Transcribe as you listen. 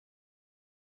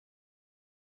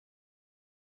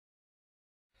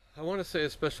I want to say a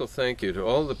special thank you to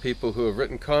all the people who have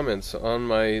written comments on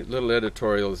my little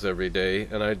editorials every day,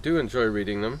 and I do enjoy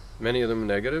reading them, many of them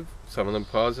negative, some of them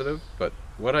positive, but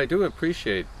what I do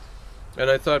appreciate, and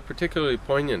I thought particularly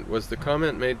poignant, was the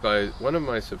comment made by one of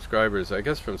my subscribers, I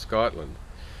guess from Scotland,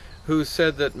 who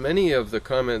said that many of the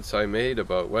comments I made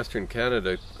about Western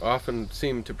Canada often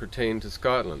seem to pertain to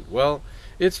Scotland. Well,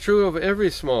 it's true of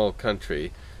every small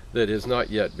country that has not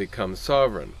yet become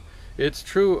sovereign. It's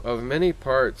true of many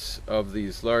parts of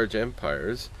these large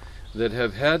empires that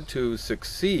have had to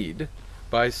succeed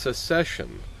by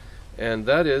secession, and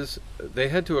that is, they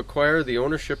had to acquire the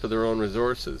ownership of their own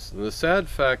resources. And the sad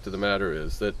fact of the matter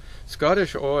is that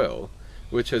Scottish oil,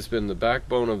 which has been the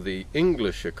backbone of the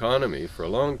English economy for a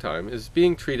long time, is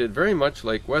being treated very much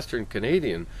like Western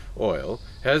Canadian oil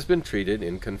has been treated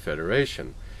in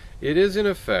Confederation. It is in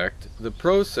effect the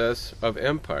process of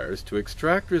empires to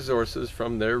extract resources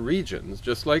from their regions,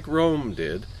 just like Rome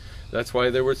did. That's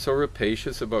why they were so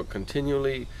rapacious about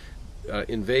continually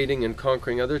invading and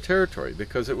conquering other territory,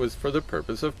 because it was for the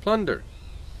purpose of plunder.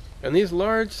 And these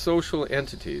large social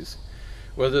entities,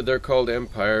 whether they're called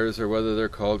empires or whether they're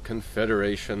called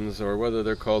confederations or whether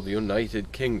they're called the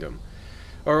United Kingdom,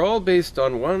 are all based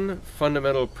on one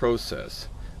fundamental process.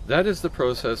 That is the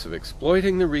process of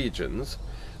exploiting the regions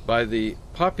by the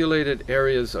populated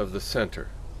areas of the center.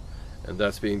 And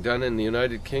that's being done in the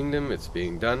United Kingdom, it's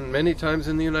being done many times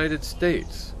in the United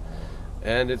States,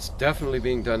 and it's definitely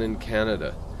being done in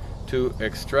Canada, to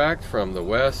extract from the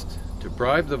West, to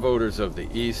bribe the voters of the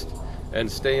East,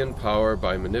 and stay in power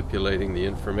by manipulating the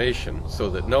information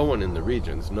so that no one in the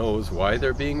regions knows why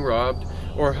they're being robbed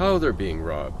or how they're being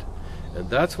robbed. And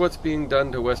that's what's being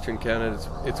done to Western Canada.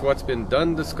 It's what's been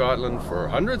done to Scotland for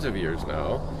hundreds of years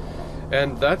now.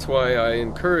 And that's why I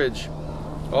encourage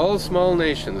all small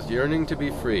nations yearning to be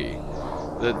free,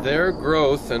 that their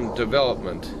growth and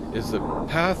development is the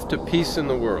path to peace in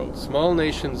the world. Small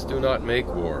nations do not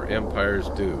make war, empires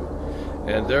do.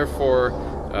 And therefore,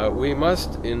 we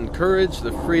must encourage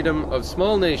the freedom of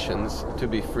small nations to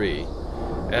be free.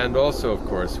 And also, of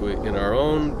course, in our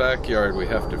own backyard, we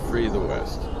have to free the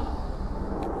West.